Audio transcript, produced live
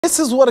This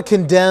is what a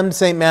condemned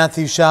St.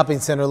 Matthews shopping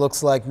center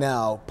looks like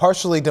now,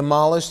 partially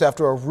demolished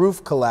after a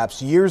roof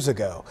collapse years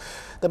ago.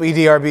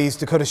 WDRB's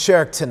Dakota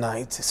Sherrick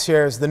tonight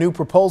shares the new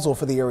proposal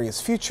for the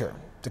area's future.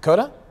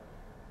 Dakota?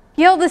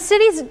 The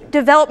city's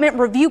Development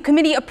Review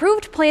Committee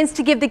approved plans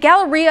to give the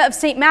Galleria of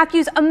St.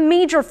 Matthews a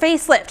major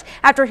facelift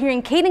after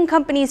hearing Caden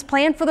Company's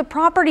plan for the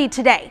property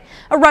today.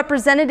 A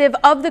representative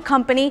of the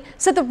company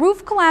said the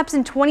roof collapse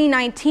in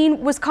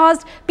 2019 was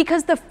caused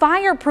because the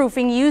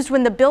fireproofing used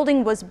when the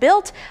building was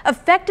built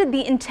affected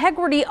the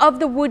integrity of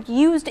the wood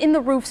used in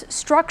the roof's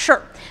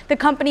structure. The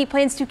company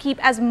plans to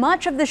keep as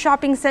much of the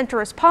shopping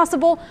center as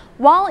possible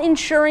while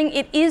ensuring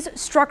it is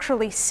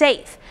structurally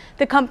safe.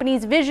 The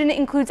company's vision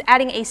includes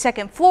adding a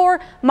second floor,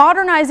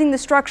 modernizing the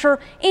structure,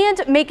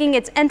 and making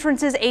its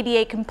entrances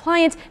ADA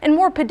compliant and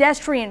more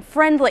pedestrian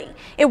friendly.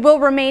 It will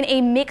remain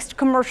a mixed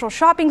commercial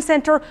shopping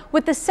center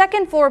with the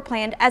second floor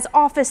planned as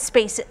office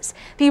spaces.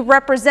 The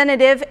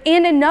representative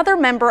and another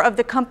member of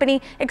the company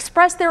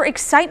expressed their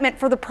excitement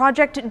for the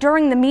project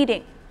during the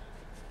meeting.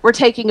 We're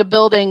taking a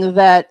building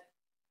that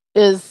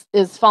is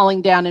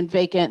falling down and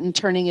vacant and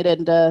turning it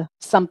into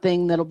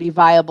something that'll be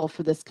viable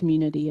for this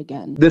community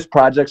again. This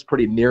project's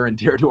pretty near and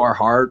dear to our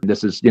heart.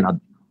 This is,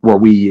 where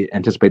we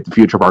anticipate the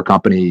future of our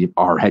company,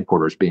 our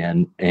headquarters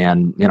being,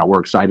 and,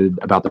 we're excited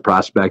about the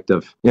prospect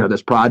of,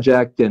 this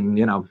project and,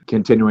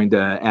 continuing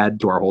to add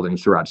to our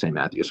holdings throughout St.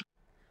 Matthews.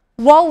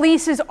 While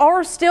leases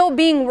are still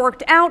being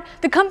worked out,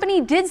 the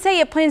company did say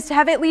it plans to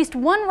have at least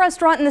one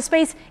restaurant in the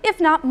space, if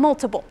not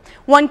multiple.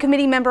 One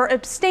committee member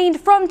abstained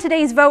from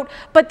today's vote,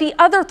 but the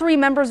other 3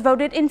 members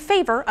voted in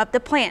favor of the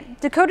plan.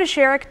 Dakota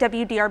Sherrick,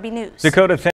 WDRB News. Dakota,